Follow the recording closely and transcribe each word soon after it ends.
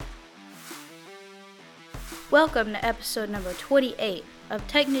Welcome to episode number 28 of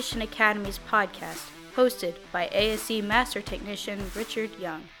Technician Academy's podcast, hosted by ASE Master Technician Richard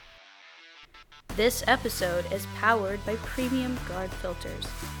Young. This episode is powered by Premium Guard Filters.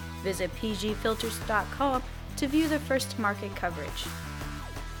 Visit pgfilters.com to view the first market coverage.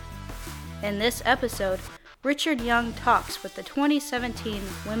 In this episode, Richard Young talks with the 2017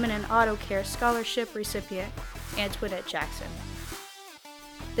 Women in Auto Care Scholarship recipient, Antoinette Jackson.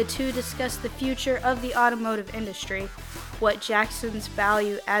 The two discuss the future of the automotive industry, what Jackson's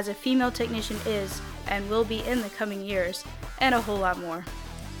value as a female technician is and will be in the coming years, and a whole lot more.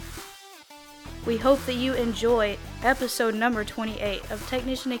 We hope that you enjoy episode number 28 of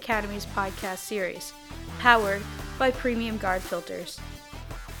Technician Academy's podcast series, powered by Premium Guard Filters.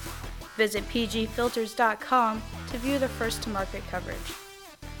 Visit pgfilters.com to view the first to market coverage.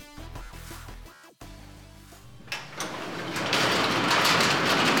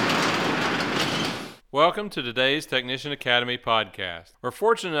 Welcome to today's Technician Academy podcast. We're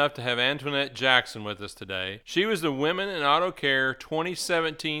fortunate enough to have Antoinette Jackson with us today. She was the Women in Auto Care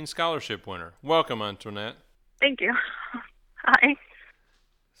 2017 scholarship winner. Welcome, Antoinette. Thank you. Hi.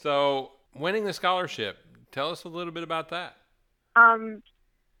 So, winning the scholarship, tell us a little bit about that.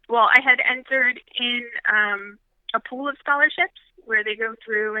 Well, I had entered in a pool of scholarships where they go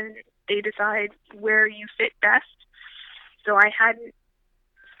through and they decide where you fit best. So I hadn't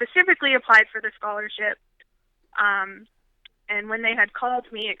specifically applied for the scholarship, and when they had called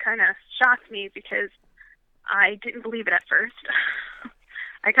me, it kind of shocked me because I didn't believe it at first.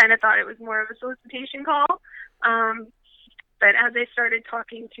 I kind of thought it was more of a solicitation call, but as I started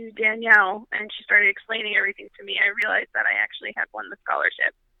talking to Danielle and she started explaining everything to me, I realized that I actually had won the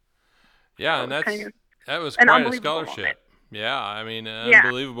scholarship. Yeah, so and that was an quite a scholarship. Moment. Yeah, I mean, an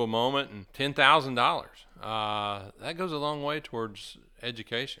unbelievable moment, and $10,000. That goes a long way towards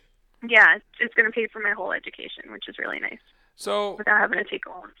education. Yeah, it's going to pay for my whole education, which is really nice. So, without having to take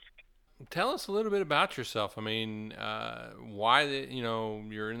loans. Tell us a little bit about yourself. I mean, why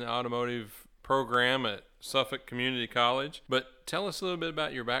you're in the automotive program at Suffolk Community College, but tell us a little bit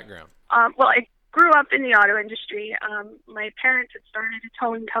about your background. Well, I grew up in the auto industry. My parents had started a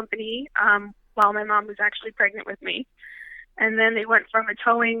towing company while my mom was actually pregnant with me. And then they went from a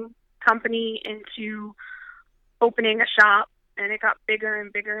towing company into opening a shop, and it got bigger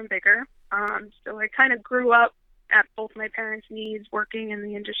and bigger and bigger. So I kind of grew up at both my parents' knees working in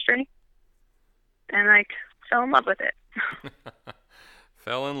the industry, and I fell in love with it.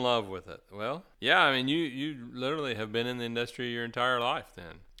 Fell in love with it. Well, yeah, I mean, you literally have been in the industry your entire life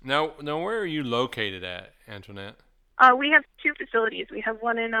then. Now where are you located at, Antoinette? We have two facilities. We have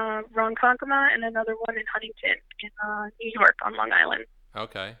one in Ronkonkoma and another one in Huntington in New York on Long Island.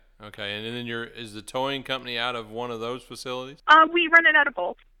 Okay. And then is the towing company out of one of those facilities? We run it out of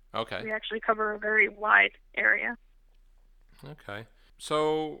both. Okay. We actually cover a very wide area. Okay.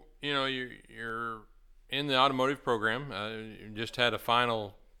 So, you're in the automotive program. You just had a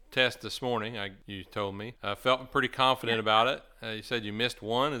final test this morning, you told me. Felt pretty confident about it. You said you missed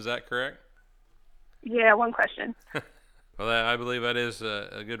one. Is that correct? Yeah, one question. Well, I believe that is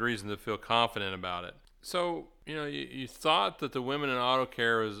a good reason to feel confident about it. So, you thought that the Women in Auto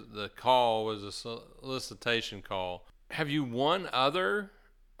Care was a solicitation call. Have you won other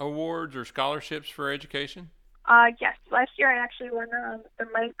awards or scholarships for education? Yes. Last year I actually won the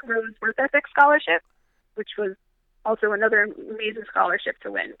Mike Rose Work Ethic Scholarship, which was also another amazing scholarship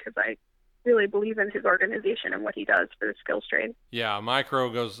to win because I really believe in his organization and what he does for the skills trade. Yeah, Micro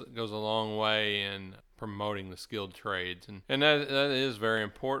goes a long way in promoting the skilled trades, and that is very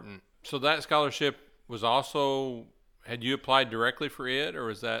important. So that scholarship was also, had you applied directly for it, or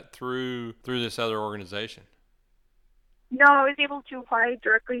was that through this other organization? No, I was able to apply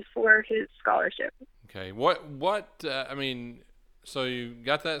directly for his scholarship. Okay. So you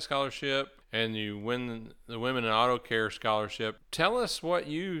got that scholarship and you win the Women in Auto Care Scholarship. Tell us what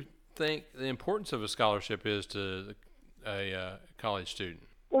you think the importance of a scholarship is to a college student.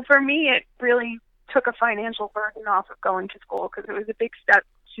 Well, for me, it really took a financial burden off of going to school because it was a big step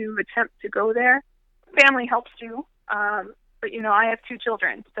to attempt to go there. Family helps too, but I have two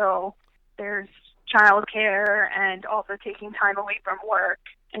children, so there's childcare and also taking time away from work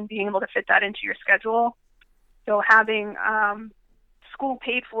and being able to fit that into your schedule. So having school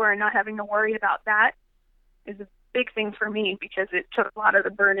paid for and not having to worry about that is a big thing for me because it took a lot of the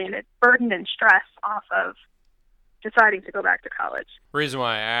burden and stress off of deciding to go back to college. Reason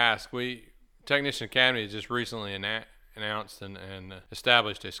why I ask, Technician Academy has just recently announced and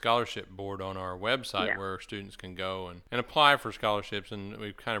established a scholarship board on our website where students can go and apply for scholarships, and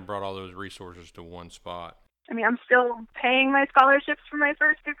we've kind of brought all those resources to one spot. I mean, I'm still paying my scholarships for my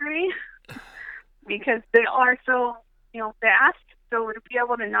first degree, because they are so, fast. So to be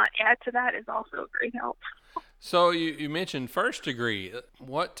able to not add to that is also a great help. So you mentioned first degree.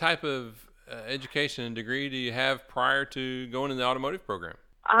 What type of education and degree do you have prior to going in the automotive program?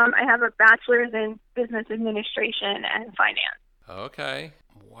 I have a bachelor's in business administration and finance. Okay.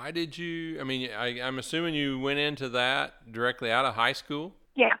 Why did you, I'm assuming you went into that directly out of high school?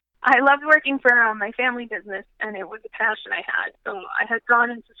 Yeah. I loved working for my family business, and it was a passion I had. So I had gone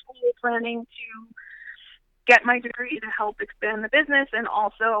into school planning to get my degree to help expand the business, and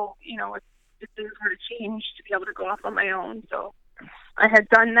also, if things were to change, to be able to go off on my own. So I had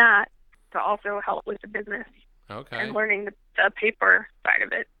done that to also help with the business. Okay. And learning the paper side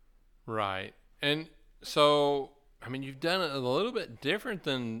of it. Right. And so, you've done it a little bit different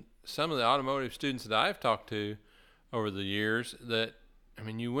than some of the automotive students that I've talked to over the years. That,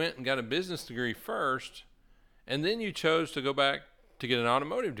 you went and got a business degree first, and then you chose to go back to get an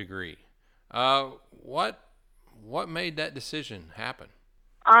automotive degree. What made that decision happen?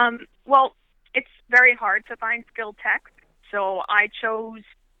 Well, it's very hard to find skilled techs. So I chose,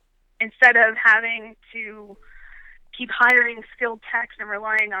 instead of having to keep hiring skilled techs and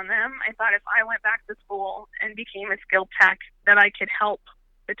relying on them, I thought if I went back to school and became a skilled tech, that I could help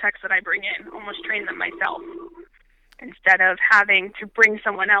the techs that I bring in, almost train them myself. Instead of having to bring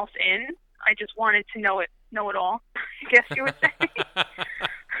someone else in, I just wanted to know it all, I guess you would say.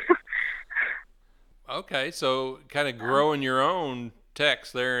 Okay, so kind of growing your own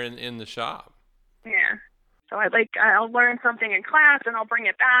techs there in the shop. Yeah. So I'll learn something in class, and I'll bring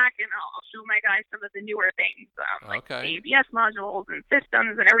it back, and I'll show my guys some of the newer things, like okay. ABS modules and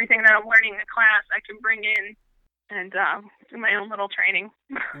systems and everything that I'm learning in class. I can bring in and do my own little training.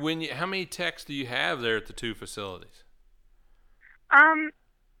 How many techs do you have there at the two facilities?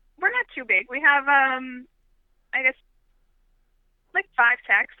 We're not too big. We have, I guess, like 5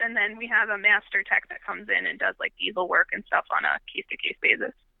 techs, and then we have a master tech that comes in and does like diesel work and stuff on a case-to-case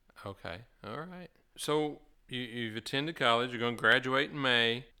basis. Okay. All right. So you've attended college. You're going to graduate in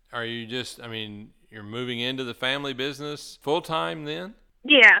May. Are you you're moving into the family business full-time then?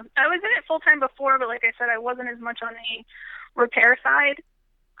 Yeah. I was in it full-time before, but like I said, I wasn't as much on the repair side.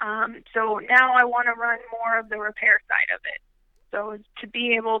 So now I want to run more of the repair side of it. So to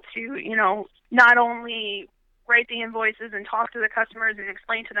be able to, not only write the invoices and talk to the customers and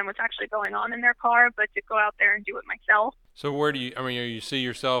explain to them what's actually going on in their car, but to go out there and do it myself. So where do you see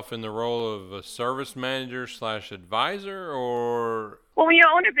yourself in the role of a service manager / advisor, or? Well, when you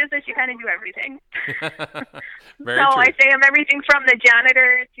own a business, you kind of do everything. Very so true. I say I'm everything from the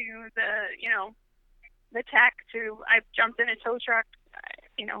janitor to the tech to I've jumped in a tow truck,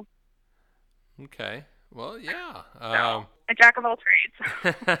 Okay. Well, yeah. So, a jack of all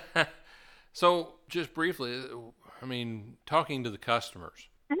trades. So just briefly, talking to the customers,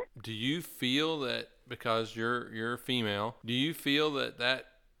 do you feel that because you're female, do you feel that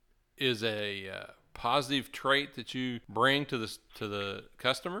is a positive trait that you bring to the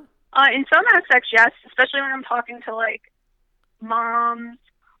customer? In some aspects, yes, especially when I'm talking to like moms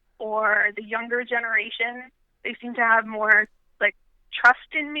or the younger generation. They seem to have more like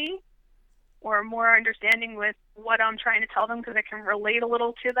trust in me or more understanding with what I'm trying to tell them because I can relate a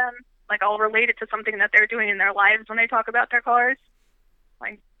little to them. Like I'll relate it to something that they're doing in their lives when they talk about their cars.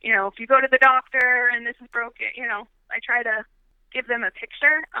 Like, if you go to the doctor and this is broken, I try to give them a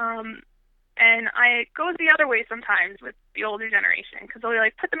picture. And it goes the other way sometimes with the older generation because they'll be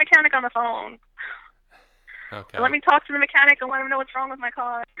like, put the mechanic on the phone. Okay. Or let me talk to the mechanic and let him know what's wrong with my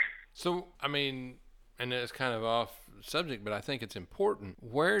car. So, and it's kind of off subject, but I think it's important.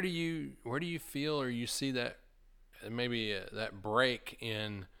 Where do you feel or you see that maybe that break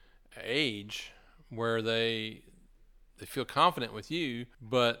in age where they feel confident with you,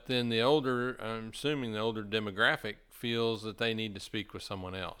 but then I'm assuming the older demographic feels that they need to speak with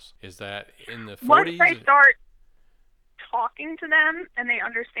someone else? Is that in the 40s? Once I start talking to them and they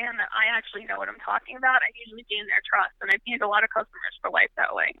understand that I actually know what I'm talking about, I usually gain their trust, and I've gained a lot of customers for life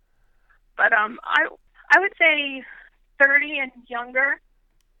that way. But I would say 30 and younger.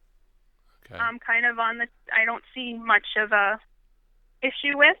 Okay. I'm kind of I don't see much of a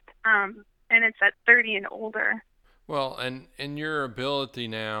issue with, and it's at 30 and older. Well, and your ability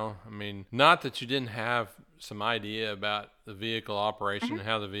now, not that you didn't have some idea about the vehicle operation and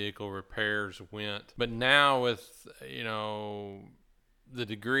how the vehicle repairs went, but now with, the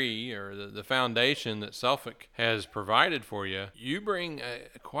degree or the foundation that Suffolk has provided for you, you bring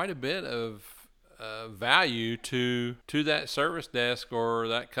quite a bit of value to that service desk or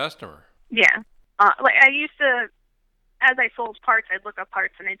that customer. Yeah. Like I used to, as I sold parts, I'd look up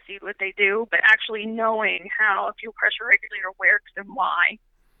parts and I'd see what they do, but actually knowing how a fuel pressure regulator works and why,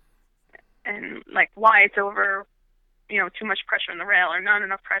 and like why it's over, too much pressure on the rail or not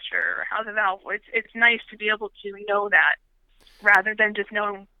enough pressure or how the valve. It's nice to be able to know that rather than just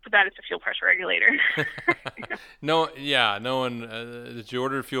knowing that it's a fuel pressure regulator. Knowing that you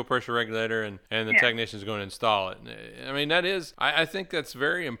ordered a fuel pressure regulator and the technician is going to install it. I mean, I think that's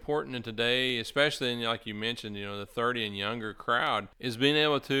very important in today, especially in, like you mentioned, the 30 and younger crowd, is being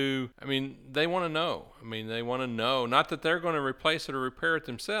able to, they want to know. They want to know, not that they're going to replace it or repair it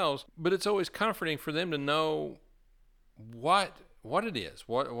themselves, but it's always comforting for them to know what it is.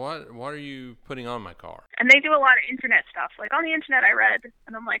 What are you putting on my car? And they do a lot of internet stuff. Like on the internet I read,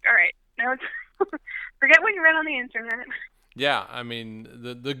 and I'm like, all right, now forget what you read on the internet. Yeah,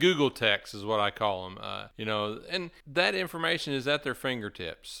 the Google techs is what I call them. And that information is at their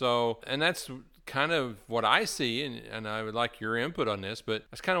fingertips. So, and that's kind of what I see, and I would like your input on this, but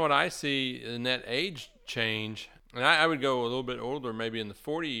that's kind of what I see in that age change. And I would go a little bit older, maybe in the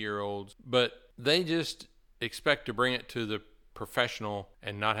 40-year-olds, but they just expect to bring it to the professional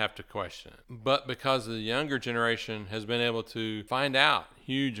and not have to question it. But because the younger generation has been able to find out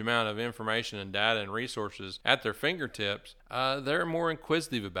huge amount of information and data and resources at their fingertips, they're more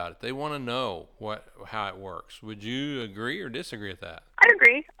inquisitive about it. They want to know how it works. Would you agree or disagree with that? I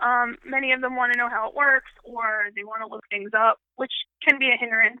agree. Many of them want to know how it works, or they want to look things up, which can be a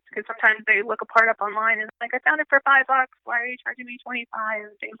hindrance because sometimes they look a part up online and it's like, I found it for $5. Why are you charging me $25?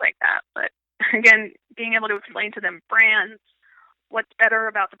 And things like that. But again, being able to explain to them brands, what's better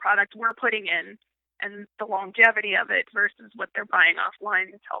about the product we're putting in and the longevity of it versus what they're buying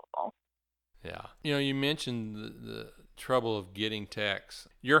offline is helpful. Yeah. You mentioned the trouble of getting techs.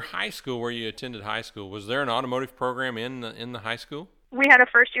 Your high school, where you attended high school, was there an automotive program in the high school? We had a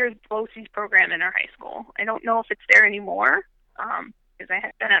first-year BOCES program in our high school. I don't know if it's there anymore because I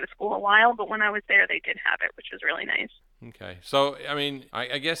had been out of school a while, but when I was there, they did have it, which was really nice. Okay. So,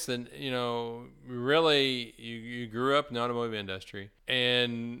 I guess then, really you grew up in the automotive industry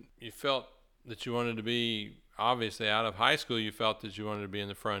and you felt that you wanted to be, obviously out of high school, you felt that you wanted to be in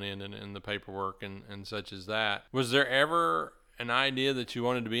the front end and in the paperwork and such as that. Was there ever an idea that you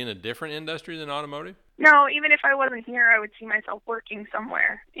wanted to be in a different industry than automotive? No, even if I wasn't here, I would see myself working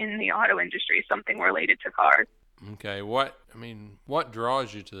somewhere in the auto industry, something related to cars. Okay, what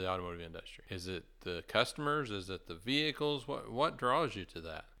draws you to the automotive industry? Is it the customers? Is it the vehicles? What draws you to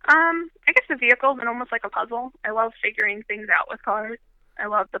that? I guess the vehicles and almost like a puzzle. I love figuring things out with cars. I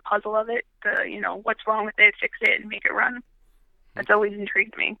love the puzzle of it. What's wrong with it, fix it, and make it run. That's always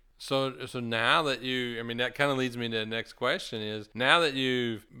intrigued me. So now that that kind of leads me to the next question is, now that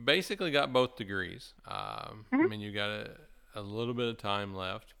you've basically got both degrees, you got a little bit of time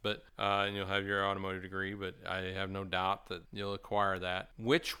left, but and you'll have your automotive degree, but I have no doubt that you'll acquire that.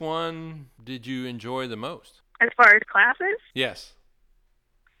 Which one did you enjoy the most? As far as classes? Yes.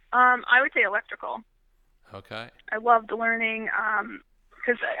 I would say electrical. Okay. I loved learning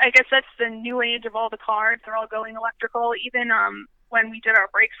because I guess that's the new age of all the cars. They're all going electrical. Even when we did our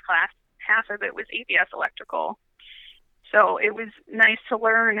brakes class, half of it was ABS electrical. So it was nice to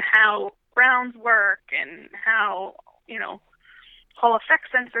learn how grounds work and how Hall effect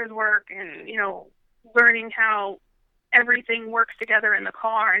sensors work and, learning how everything works together in the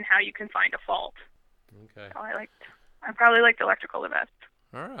car and how you can find a fault. Okay. So I probably liked electrical the best.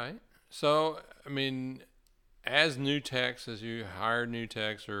 All right. So, as new techs, as you hire new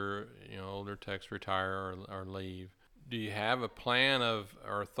techs or, older techs retire or leave, do you have a plan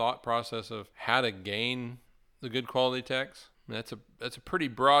or a thought process of how to gain the good quality techs? That's a pretty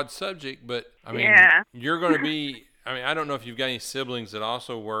broad subject, but you're going to be, I don't know if you've got any siblings that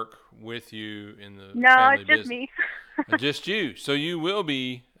also work with you in the family business. No, it's just me. Just you. So you will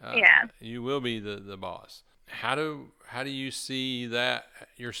be, you will be the boss. How do you see that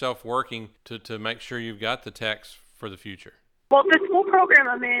yourself working to make sure you've got the techs for the future? Well, the school program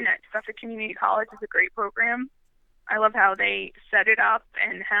I'm in at Suffolk Community College is a great program. I love how they set it up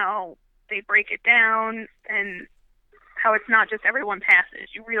and how they break it down and how it's not just everyone passes.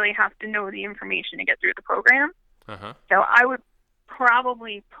 You really have to know the information to get through the program. Uh-huh. So I would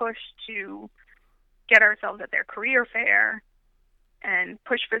probably push to get ourselves at their career fair and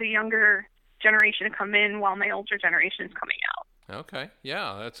push for the younger generation to come in while my older generation is coming out. Okay.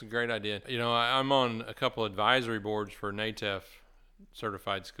 Yeah, that's a great idea. I'm on a couple advisory boards for NATEF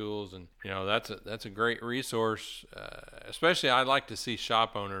certified schools, and that's a great resource. Especially, I'd like to see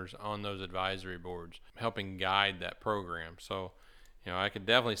shop owners on those advisory boards helping guide that program. So, I could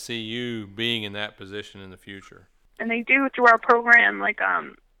definitely see you being in that position in the future. And they do through our program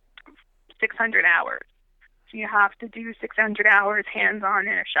 600 hours. So you have to do 600 hours hands-on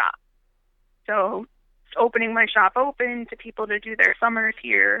in a shop. So opening my shop open to people to do their summers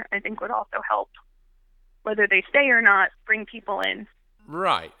here, I think would also help, whether they stay or not, bring people in.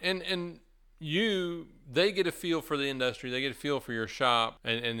 Right. And they get a feel for the industry, they get a feel for your shop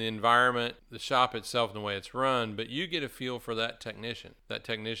and the environment, the shop itself and the way it's run, but you get a feel for that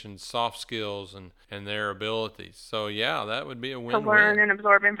technician's soft skills and their abilities. So yeah, that would be a win-win. To learn and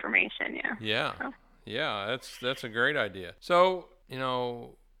absorb information, yeah. Yeah. So. Yeah, that's a great idea. So,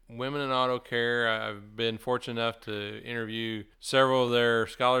 Women in Auto Care, I've been fortunate enough to interview several of their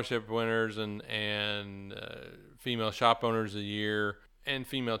scholarship winners and female shop owners of the year and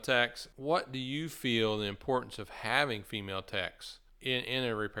female techs. What do you feel the importance of having female techs in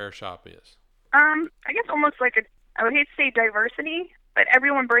a repair shop is? I guess almost like I would hate to say diversity, but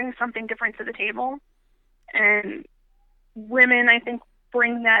everyone brings something different to the table. And women, I think,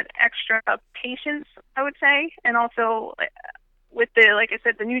 bring that extra patience, I would say, and also with the, like I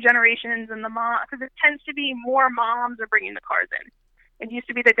said, the new generations and the mom, because it tends to be more moms are bringing the cars in. It used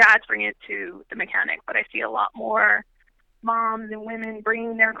to be the dads bring it to the mechanic, but I see a lot more moms and women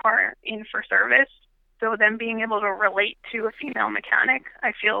bringing their car in for service. So them being able to relate to a female mechanic,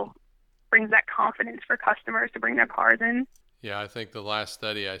 I feel, brings that confidence for customers to bring their cars in. Yeah, I think the last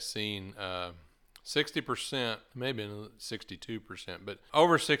study I seen, 60%, maybe 62%, but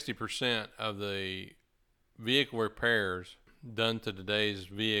over 60% of the vehicle repairs done to today's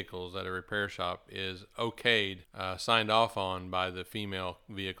vehicles at a repair shop is okayed, signed off on by the female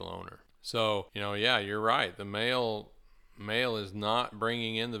vehicle owner. So, yeah, you're right. The male is not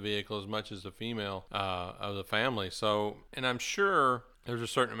bringing in the vehicle as much as the female of the family. So, and I'm sure there's a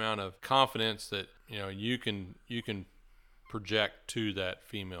certain amount of confidence that, you can project to that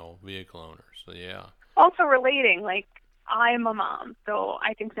female vehicle owner. So, yeah. Also relating, like, I'm a mom, so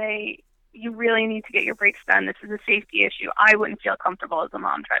I can say, you really need to get your brakes done. This is a safety issue. I wouldn't feel comfortable as a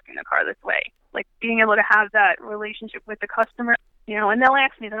mom driving the car this way. Like, being able to have that relationship with the customer, and they'll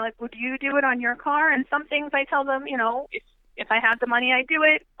ask me, they're like, would you do it on your car? And some things I tell them, if I have the money, I do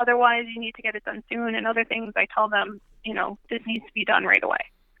it. Otherwise, you need to get it done soon. And other things I tell them, this needs to be done right away.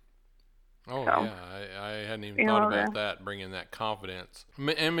 Oh, so, yeah. I hadn't even thought about that, bringing that confidence.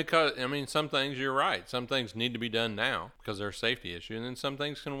 And because, some things, you're right. Some things need to be done now because they're a safety issue. And then some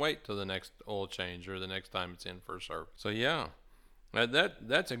things can wait till the next oil change or the next time it's in for a service. So, yeah,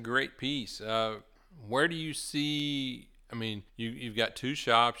 that's a great piece. Where do you see, you've got two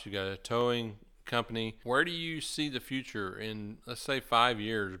shops, you've got a towing company. Where do you see the future in, let's say, 5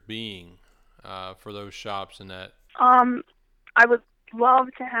 years being for those shops and that? I would love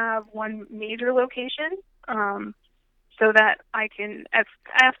to have one major location so that I can,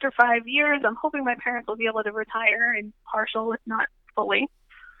 after 5 years, I'm hoping my parents will be able to retire in partial, if not fully.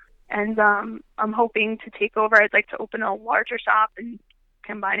 And I'm hoping to take over. I'd like to open a larger shop and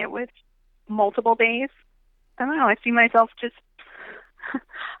combine it with multiple bays. I don't know. I see myself just,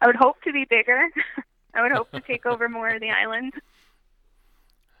 I would hope to be bigger. I would hope to take over more of the island.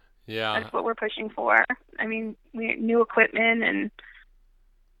 Yeah. That's what we're pushing for. New equipment and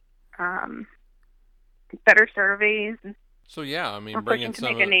better surveys. So yeah, we're pushing to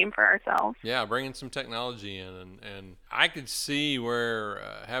make a name for ourselves. Yeah, bringing some technology in, and I could see where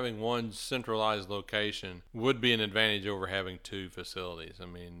having one centralized location would be an advantage over having two facilities.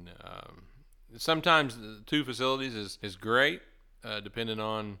 Sometimes two facilities is great, depending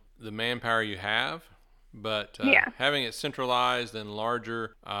on the manpower you have. But having it centralized and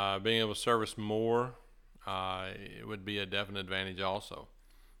larger, being able to service more, it would be a definite advantage also.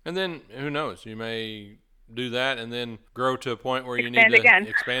 And then, who knows, you may do that and then grow to a point where you need to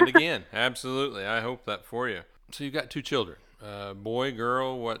expand again. Absolutely. I hope that for you. So you've got two children, boy,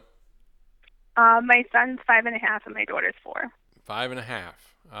 girl, what? My son's 5.5 and my daughter's 4.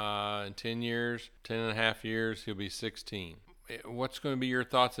 5.5. In 10 and a half years, he'll be 16. What's going to be your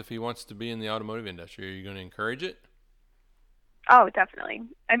thoughts if he wants to be in the automotive industry? Are you going to encourage it? Oh, definitely.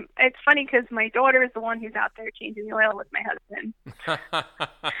 It's funny because my daughter is the one who's out there changing the oil with my husband.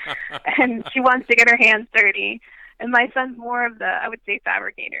 And she wants to get her hands dirty. And my son's more of the, I would say,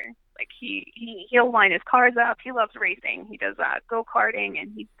 fabricator. Like, he'll line his cars up. He loves racing. He does go-karting,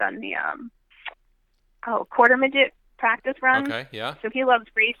 and he's done the quarter midget practice runs. Okay, yeah. So he loves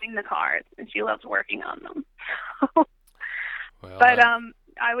racing the cars, and she loves working on them. Well, but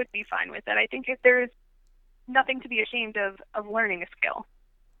I would be fine with it. I think if there's nothing to be ashamed of learning a skill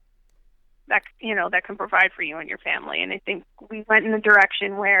that can provide for you and your family. And I think we went in a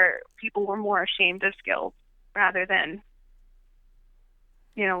direction where people were more ashamed of skills rather than,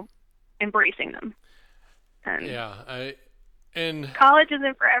 embracing them. And yeah, college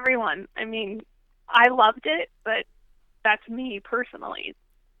isn't for everyone. I loved it, but that's me personally.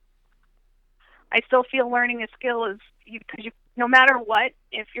 I still feel learning a skill is because no matter what,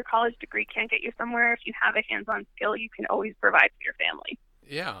 if your college degree can't get you somewhere, if you have a hands-on skill, you can always provide for your family.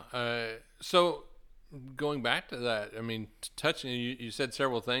 Yeah. So going back to that, I mean, touching you said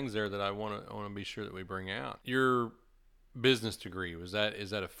several things there that I want to be sure that we bring out. Your business degree, is that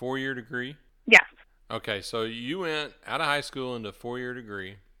a 4-year degree? Yes. Okay, so you went out of high school into a 4-year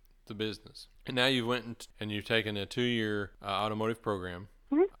degree to business, and now you went and you've taken a 2-year automotive program.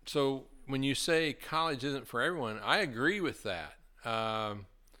 Mm-hmm. So when you say college isn't for everyone, I agree with that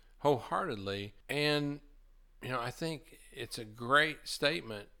wholeheartedly, and I think it's a great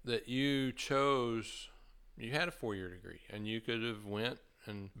statement that you chose. You had a 4-year degree, and you could have went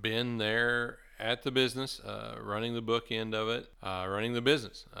and been there at the business, running the book end of it, running the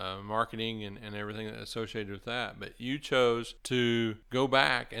business, marketing and everything associated with that. But you chose to go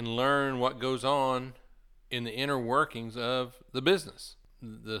back and learn what goes on in the inner workings of the business,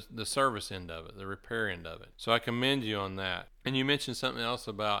 the service end of it, the repair end of it. So I commend you on that. And you mentioned something else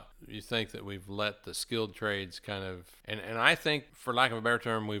about you think that we've let the skilled trades kind of, and I think, for lack of a better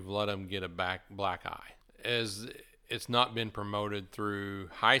term, we've let them get a black eye, as it's not been promoted through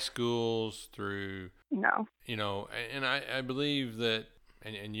high schools, through, No. And I believe that,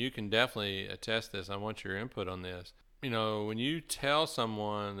 and you can definitely attest this, I want your input on this. When you tell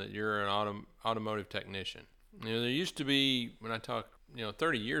someone that you're an automotive technician, there used to be, when I talk,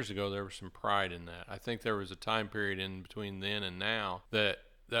 30 years ago, there was some pride in that. I think there was a time period in between then and now that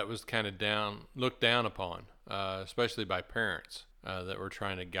was kind of looked down upon, especially by parents that were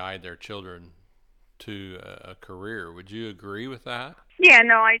trying to guide their children to a career. Would you agree with that? Yeah,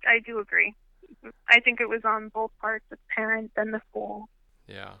 no, I do agree. I think it was on both parts, the parents and the school.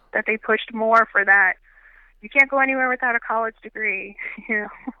 Yeah. That they pushed more for that. You can't go anywhere without a college degree.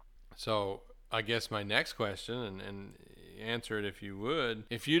 So I guess my next question, and answer it if you would,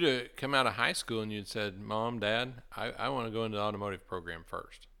 if you'd have come out of high school and you'd said, Mom, Dad, I want to go into the automotive program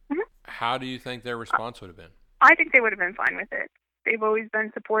first, mm-hmm. How do you think their response would have been? I think they would have been fine with it. They've always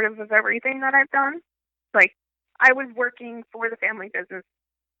been supportive of everything that I've done. Like, I was working for the family business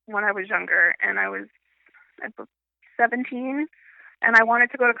when I was younger, and I was 17, and I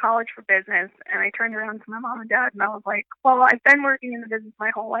wanted to go to college for business, and I turned around to my mom and dad, and I was like, well, I've been working in the business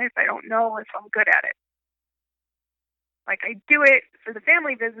my whole life. I don't know if I'm good at it. Like, I do it for the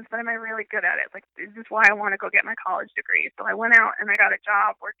family business, but am I really good at it? Like, is this why I want to go get my college degree? So I went out and I got a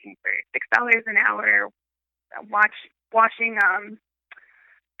job working for $6 an hour, washing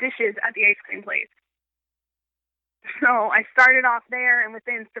dishes at the ice cream place. So I started off there, and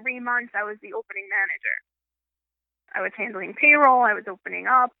within 3 months, I was the opening manager. I was handling payroll. I was opening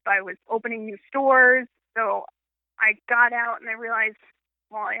up. I was opening new stores. So I got out and I realized,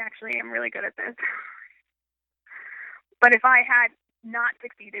 well, I actually am really good at this. But if I had not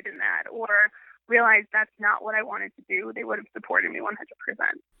succeeded in that or realized that's not what I wanted to do, they would have supported me 100%.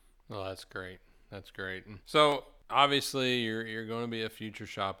 Well, that's great. That's great. So obviously you're going to be a future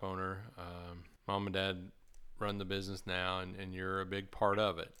shop owner. Mom and Dad run the business now, and you're a big part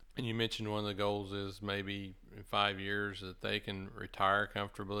of it. And you mentioned one of the goals is maybe in 5 years that they can retire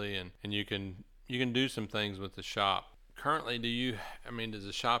comfortably, and you can do some things with the shop. Currently, does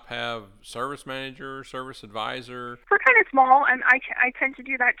the shop have service manager, service advisor? We're kind of small, and I tend to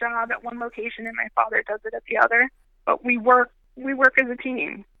do that job at one location, and my father does it at the other. But we work as a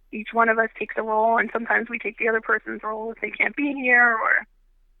team. Each one of us takes a role, and sometimes we take the other person's role if they can't be here.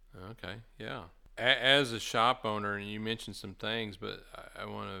 Okay, yeah. As a shop owner, and you mentioned some things, but I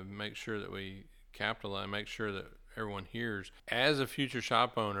want to make sure that we capitalize, make sure that everyone hears. As a future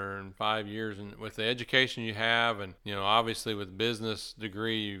shop owner in 5 years, and with the education you have, and obviously with business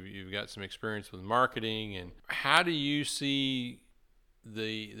degree, you've got some experience with marketing. And how do you see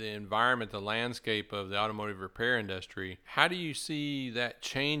the environment, the landscape of the automotive repair industry? How do you see that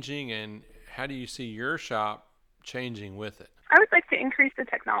changing, and how do you see your shop changing with it? I would like to increase the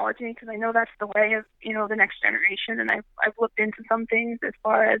technology because I know that's the way of the next generation, and I've looked into some things as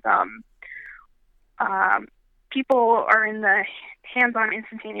far as people are in the hands-on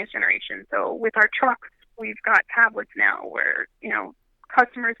instantaneous generation. So with our trucks, we've got tablets now where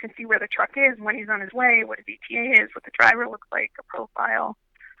customers can see where the truck is, when he's on his way, what his ETA is, what the driver looks like, a profile.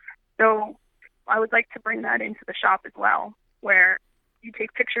 So I would like to bring that into the shop as well, where you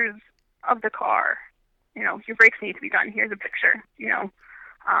take pictures of the car. Your brakes need to be done. Here's a picture.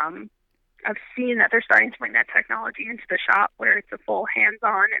 I've seen that they're starting to bring that technology into the shop where it's a full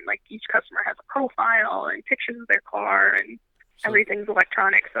hands-on, and like each customer has a profile and pictures of their car, and everything's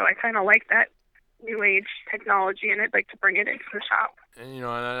electronic. So I kind of like that new age technology, and I'd like to bring it into the shop. And, you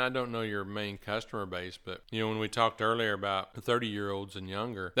know, I don't know your main customer base, but, you know, when we talked earlier about 30-year-olds and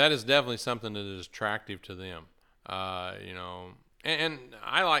younger, that is definitely something that is attractive to them. You know, and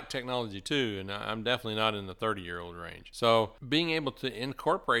I like technology too, and I'm definitely not in the 30-year-old range. So being able to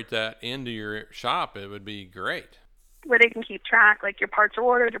incorporate that into your shop, it would be great. Where they can keep track, like your parts are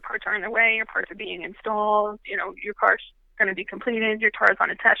ordered, your parts are on their way, your parts are being installed, you know, your car's going to be completed, your car's on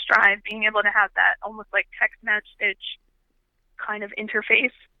a test drive. Being able to have that almost like text message kind of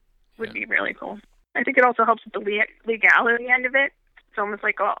interface would be really cool. I think it also helps with the legality end of it. It's almost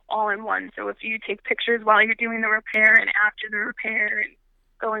like all in one. So if you take pictures while you're doing the repair and after the repair and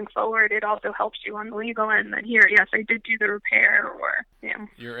going forward, it also helps you on the legal end that here, yes, I did do the repair, or, you know.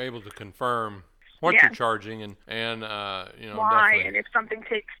 You're able to confirm what you're charging and you know, why, definitely. And if something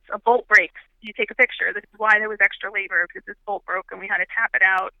takes a bolt breaks, you take a picture. This is why there was extra labor, because this bolt broke and we had to tap it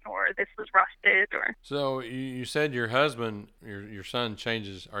out, or this was rusted, or. So you said your husband, your son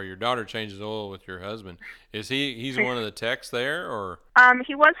changes, or your daughter changes oil with your husband. Is he's one of the techs there, or?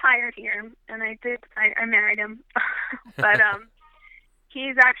 He was hired here, and I married him, but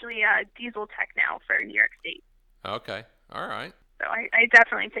he's actually a diesel tech now for New York State. Okay, all right. So I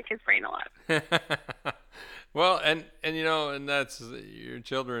definitely pick his brain a lot. Well, and you know, and that's your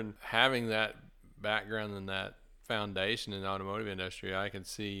children having that background and that foundation in the automotive industry. I can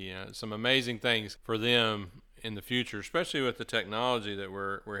see some amazing things for them in the future, especially with the technology that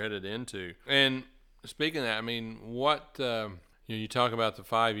we're headed into. And speaking of that, I mean, what you talk about the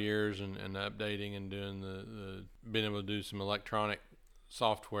 5 years and updating and doing the being able to do some electronic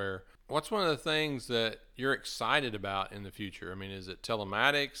software. What's one of the things that you're excited about in the future? I mean, is it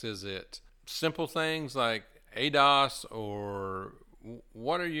telematics? Is it simple things like ADAS, or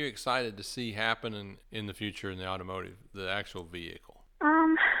what are you excited to see happen in the future in the automotive, the actual vehicle?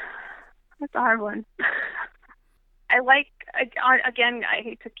 That's a hard one. I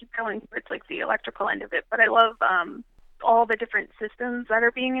hate to keep going, it's like the electrical end of it, but I love all the different systems that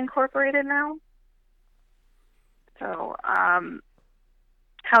are being incorporated now. So,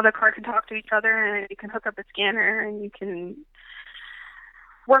 how the car can talk to each other, and you can hook up a scanner, and you can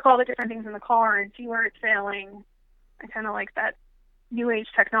work all the different things in the car and see where it's failing. I kind of like that new age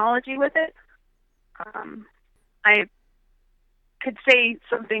technology with it. I could say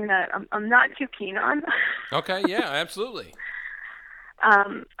something that I'm not too keen on. Okay, yeah, absolutely.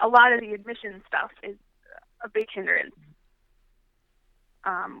 A lot of the emission stuff is a big hindrance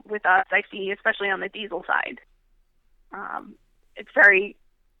with us, I see, especially on the diesel side.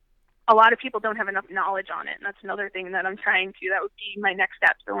 A lot of people don't have enough knowledge on it, and that's another thing that I'm trying to. That would be my next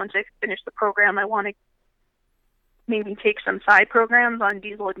step. So once I finish the program, I want to maybe take some side programs on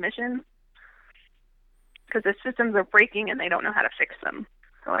diesel emissions, because the systems are breaking and they don't know how to fix them.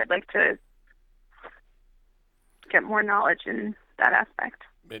 So I'd like to get more knowledge in that aspect.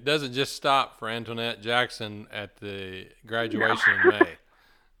 It doesn't just stop for Antoinette Jackson at the graduation in May.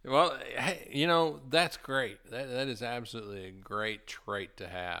 Well, hey, you know, that's great. That is absolutely a great trait to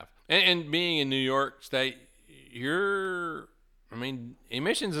have. And being in New York State,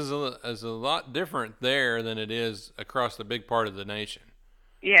 emissions is a lot different there than it is across the big part of the nation.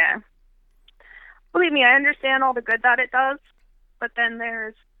 Yeah. Believe me, I understand all the good that it does, but then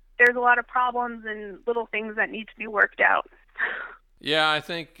there's a lot of problems and little things that need to be worked out. Yeah, I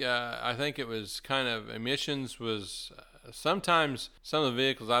think it was kind of, emissions was sometimes some of the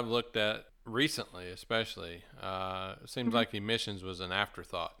vehicles I've looked at recently, especially, it seems like emissions was an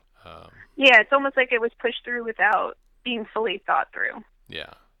afterthought. Yeah, it's almost like it was pushed through without being fully thought through. Yeah.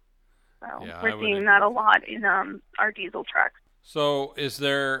 So we're seeing that a lot in our diesel trucks. So is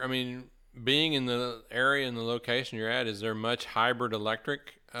there, being in the area and the location you're at, is there much hybrid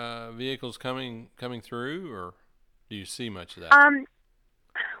electric vehicles coming through, or do you see much of that?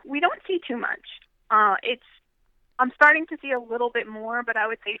 We don't see too much. I'm starting to see a little bit more, but I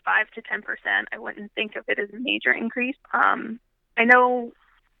would say 5 to 10%. I wouldn't think of it as a major increase. I know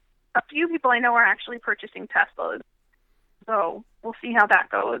a few people are actually purchasing Teslas, so we'll see how that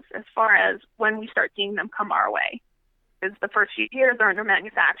goes as far as when we start seeing them come our way. Because the first few years are under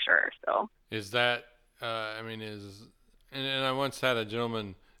manufacturer. So is that? And I once had a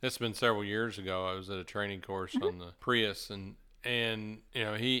gentleman. It's been several years ago. I was at a training course on the Prius, and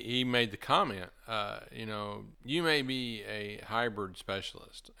he made the comment. You may be a hybrid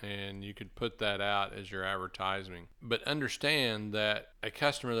specialist, and you could put that out as your advertising. But understand that a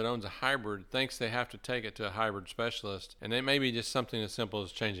customer that owns a hybrid thinks they have to take it to a hybrid specialist, and it may be just something as simple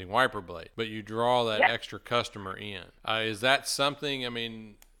as changing wiper blade. But you draw that extra customer in. Is that something?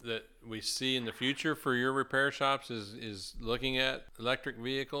 that we see in the future for your repair shops is looking at electric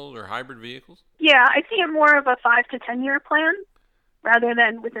vehicles or hybrid vehicles? Yeah, I see it more of a 5 to 10 year plan rather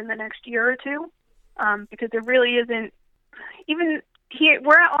than within the next year or two, because there really isn't, even here,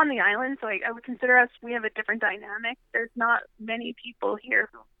 we're on the island, so I would consider us, we have a different dynamic. There's not many people here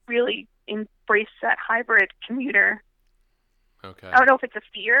who really embrace that hybrid commuter. Okay. I don't know if it's a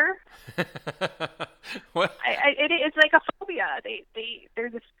fear. What? It's like a phobia.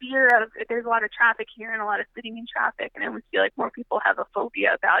 There's a fear of, there's a lot of traffic here and a lot of sitting in traffic, and I would feel like more people have a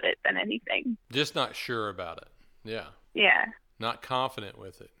phobia about it than anything. Just not sure about it. Yeah. Yeah. Not confident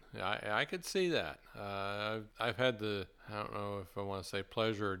with it. I could see that. I've had the, I don't know if I want to say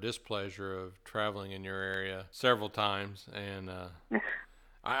pleasure or displeasure of traveling in your area several times, and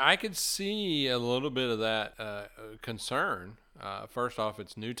I could see a little bit of that concern. First off,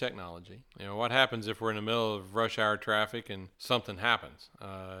 it's new technology. You know, what happens if we're in the middle of rush hour traffic and something happens?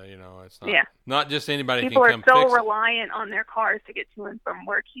 You know, it's not just anybody people can come are so fix it. reliant on their cars to get to and from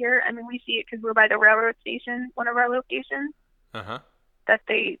work here. I mean, we see it because we're by the railroad station, one of our locations. Uh-huh. That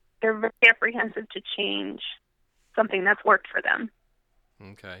they're very apprehensive to change something that's worked for them.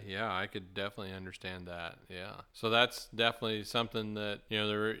 Okay, yeah, I could definitely understand that. Yeah, so that's definitely something that, you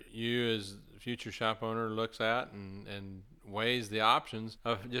know, you as a future shop owner looks at and weighs the options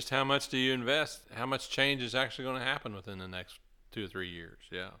of just how much do you invest, how much change is actually going to happen within the next 2 or 3 years.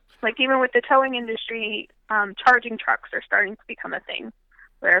 Yeah. Like even with the towing industry, charging trucks are starting to become a thing,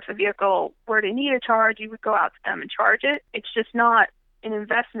 where if a vehicle were to need a charge, you would go out to them and charge it. It's just not an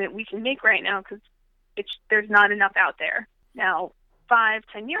investment we can make right now because there's not enough out there. Now,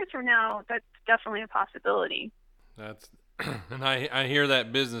 5-10 years from now, that's definitely a possibility. That's and I hear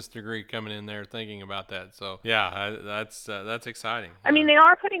that business degree coming in there thinking about that. So yeah, that's exciting. I mean, they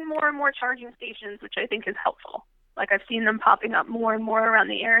are putting more and more charging stations, which I think is helpful. Like I've seen them popping up more and more around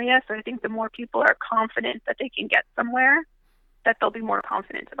the area. So I think the more people are confident that they can get somewhere, that they'll be more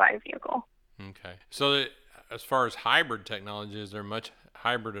confident to buy a vehicle. Okay. So as far as hybrid technology, is there much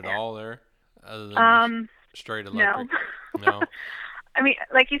hybrid at all there, other than just straight electric? No. I mean,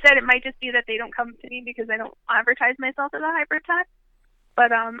 like you said, it might just be that they don't come to me because I don't advertise myself as a hybrid tech.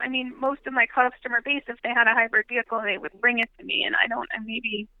 But I mean, most of my customer base, if they had a hybrid vehicle, they would bring it to me, and I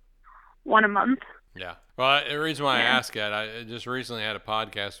maybe one a month. Yeah. Well, the reason why I ask that, I just recently had a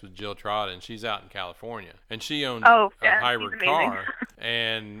podcast with Jill Trott, and she's out in California, and she owns a hybrid car,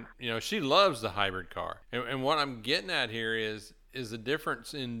 and you know she loves the hybrid car. And what I'm getting at here is the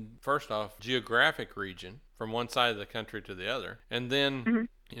difference in, first off, geographic region from one side of the country to the other, and then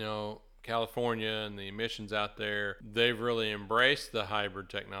you know, California and the emissions out there, they've really embraced the hybrid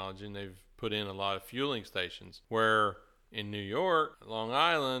technology, and they've put in a lot of fueling stations where in New York, Long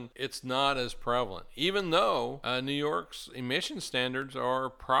Island, it's not as prevalent, even though New York's emission standards are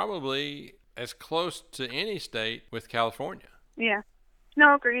probably as close to any state with California. Yeah.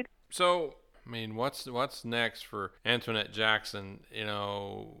 No, agreed. So, I mean, what's next for Antoinette Jackson? You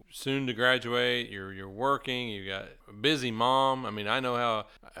know, soon to graduate, you're working, you got a busy mom. I mean, I know how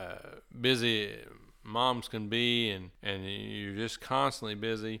busy moms can be, and you're just constantly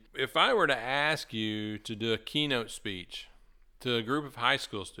busy. If I were to ask you to do a keynote speech to a group of high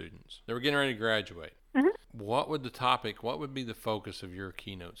school students that were getting ready to graduate, what would be the focus of your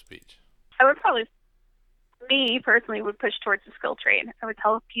keynote speech? I would probably, me personally, would push towards the skill trade. I would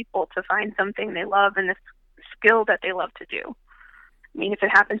tell people to find something they love and a skill that they love to do. I mean, if it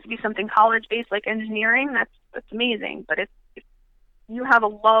happens to be something college-based like engineering, that's amazing. But if you have a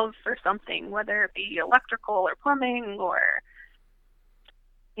love for something, whether it be electrical or plumbing or,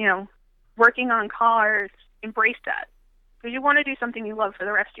 you know, working on cars, embrace that. Because you want to do something you love for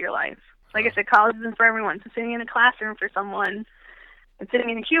the rest of your life. Like I said, college isn't for everyone. So sitting in a classroom for someone and sitting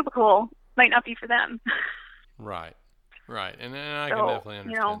in a cubicle might not be for them. Right. And I can definitely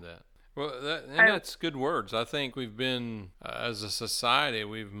understand that. Well, that's good words. I think we've been, as a society,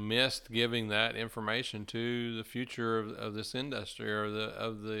 we've missed giving that information to the future of this industry or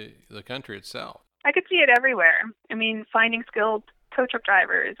of the country itself. I could see it everywhere. I mean, finding skilled tow truck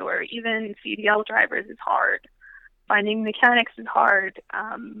drivers or even CDL drivers is hard. Finding mechanics is hard.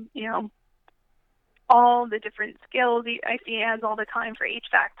 You know, all the different skills I see ads all the time for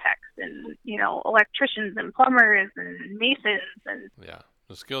HVAC techs and, you know, electricians and plumbers and masons and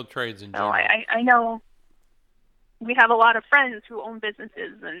the skilled trades in general. I know we have a lot of friends who own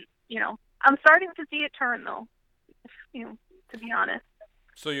businesses, and, you know, I'm starting to see it turn, though, you know, to be honest.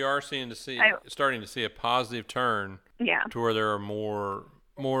 So you are starting to see a positive turn to where there are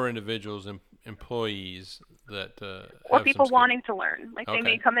more individuals and employees that or people wanting to learn. Like they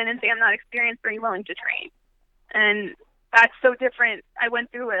may come in and say, I'm not experienced, but are you willing to train? And that's so different. I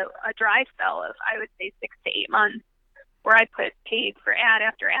went through a dry spell of, I would say, 6 to 8 months where I paid for ad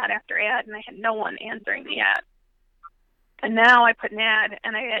after ad after ad, and I had no one answering the ad. And now I put an ad,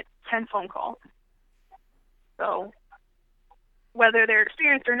 and I get 10 phone calls. So whether they're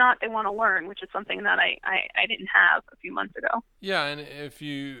experienced or not, they want to learn, which is something that I didn't have a few months ago. Yeah, and if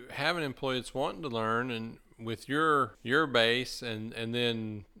you have an employee that's wanting to learn, and with your base and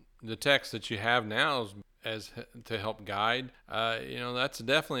then the text that you have now as to help guide, that's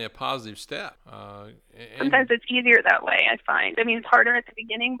definitely a positive step. Sometimes it's easier that way, I find. I mean, it's harder at the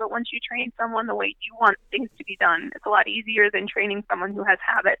beginning, but once you train someone the way you want things to be done, it's a lot easier than training someone who has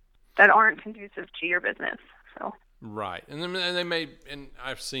habits that aren't conducive to your business. So. Right, and they may, and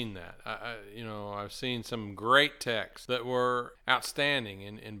I've seen that. I've seen some great techs that were outstanding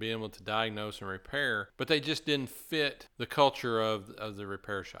in being able to diagnose and repair, but they just didn't fit the culture of the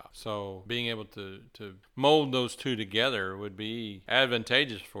repair shop. So being able to mold those two together would be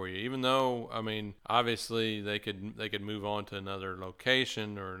advantageous for you. Even though, I mean, obviously they could move on to another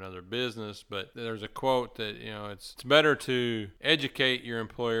location or another business, but there's a quote that it's better to educate your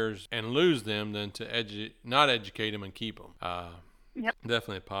employers and lose them than to not educate them and keep them. Yep.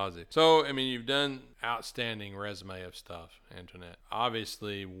 Definitely a positive. So, I mean, you've done outstanding resume of stuff, Antoinette.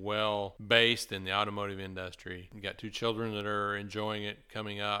 Obviously, well based in the automotive industry. You got 2 children that are enjoying it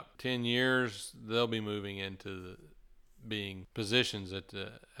coming up. 10 years, they'll be moving into being positions at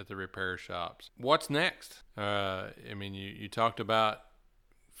the repair shops. What's next? You talked about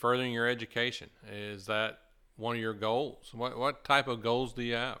furthering your education. Is that one of your goals? What type of goals do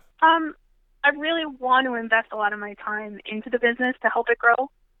you have? I really want to invest a lot of my time into the business to help it grow.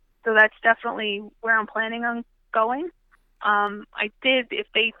 So that's definitely where I'm planning on going. If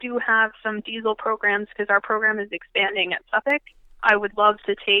they do have some diesel programs, because our program is expanding at Suffolk, I would love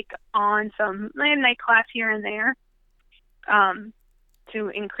to take on some night class here and there to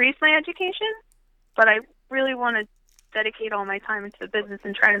increase my education. But I really want to dedicate all my time into the business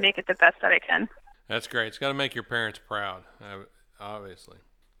and try to make it the best that I can. That's great. It's got to make your parents proud, obviously.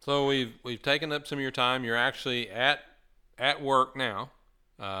 So we've taken up some of your time. You're actually at work now.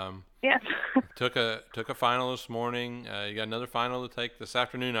 Yes. Took a final this morning. You got another final to take this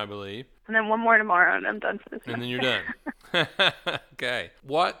afternoon, I believe. And then one more tomorrow, and I'm done for this. And then you're done. Okay.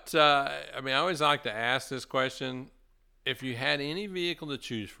 I always like to ask this question: if you had any vehicle to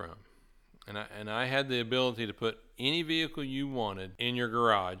choose from, and I had the ability to put any vehicle you wanted in your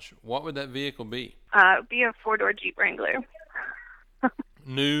garage, what would that vehicle be? It would be a 4-door Jeep Wrangler.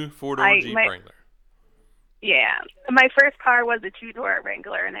 New 4-door Jeep Wrangler. Yeah. My first car was a 2-door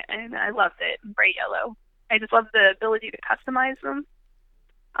Wrangler, and I loved it, bright yellow. I just love the ability to customize them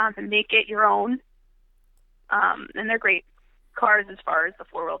and make it your own. And they're great cars as far as the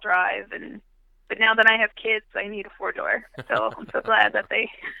 4-wheel drive. But now that I have kids, I need a 4-door. So I'm so glad that they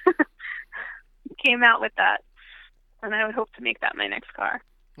came out with that. And I would hope to make that my next car.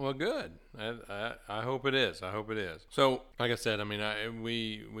 Well, good. I hope it is. So, like I said,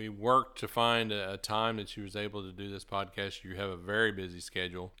 we worked to find a time that you was able to do this podcast. You have a very busy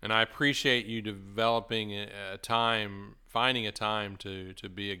schedule, and I appreciate you developing finding a time to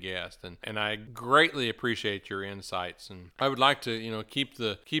be a guest, and I greatly appreciate your insights. And I would like to keep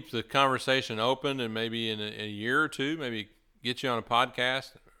the conversation open, and maybe in a year or two, maybe get you on a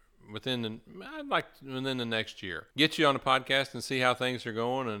podcast. Within the next year, get you on a podcast and see how things are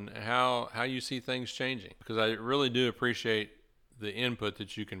going and how you see things changing, because I really do appreciate the input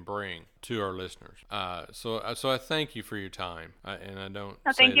that you can bring to our listeners. So I thank you for your time, and I don't.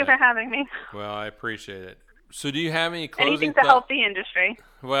 Thank you for having me. Well, I appreciate it. So, do you have any closing? Anything to help the industry.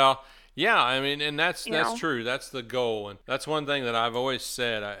 Well, yeah, and that's true. That's the goal, and that's one thing that I've always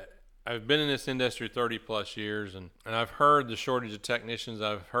said. I've been in this industry 30 plus years, and I've heard the shortage of technicians.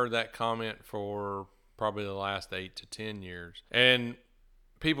 I've heard that comment for probably the last 8 to 10 years. And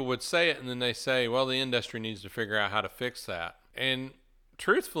people would say it, and then they say, well, the industry needs to figure out how to fix that. And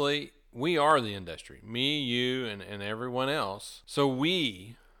truthfully, we are the industry, me, you, and everyone else. So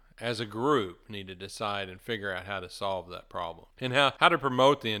we, as a group, need to decide and figure out how to solve that problem and how to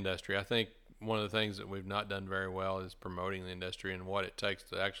promote the industry. I think one of the things that we've not done very well is promoting the industry and what it takes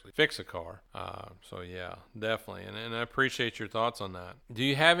to actually fix a car. So yeah, definitely. And I appreciate your thoughts on that. Do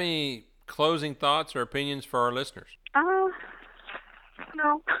you have any closing thoughts or opinions for our listeners?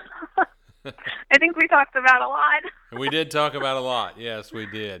 No. I think we talked about a lot. We did talk about a lot. Yes, we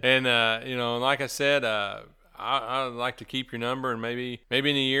did. And, like I said, I'd like to keep your number, and maybe in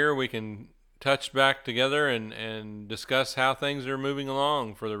a year we can touch back together and discuss how things are moving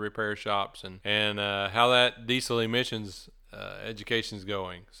along for the repair shops and how that diesel emissions education's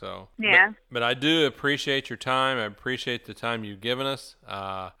going. So Yeah. But I do appreciate your time. I appreciate the time you've given us.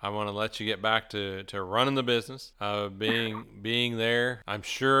 I want to let you get back to running the business, being there. I'm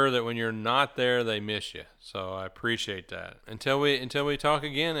sure that when you're not there, they miss you. So I appreciate that. Until we talk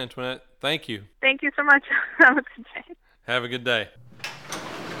again, Antoinette, thank you. Thank you so much. Have a good day. Have a good day.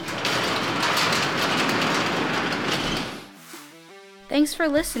 Thanks for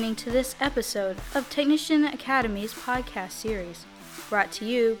listening to this episode of Technician Academy's podcast series, brought to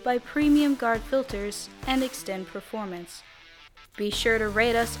you by Premium Guard Filters and Extend Performance. Be sure to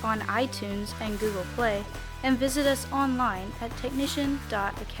rate us on iTunes and Google Play, and visit us online at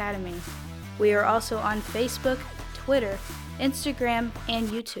technician.academy. We are also on Facebook, Twitter, Instagram, and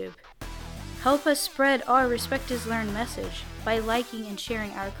YouTube. Help us spread our Respect is Learned message by liking and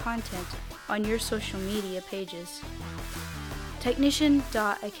sharing our content on your social media pages.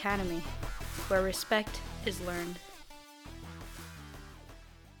 Technician.academy, where respect is learned.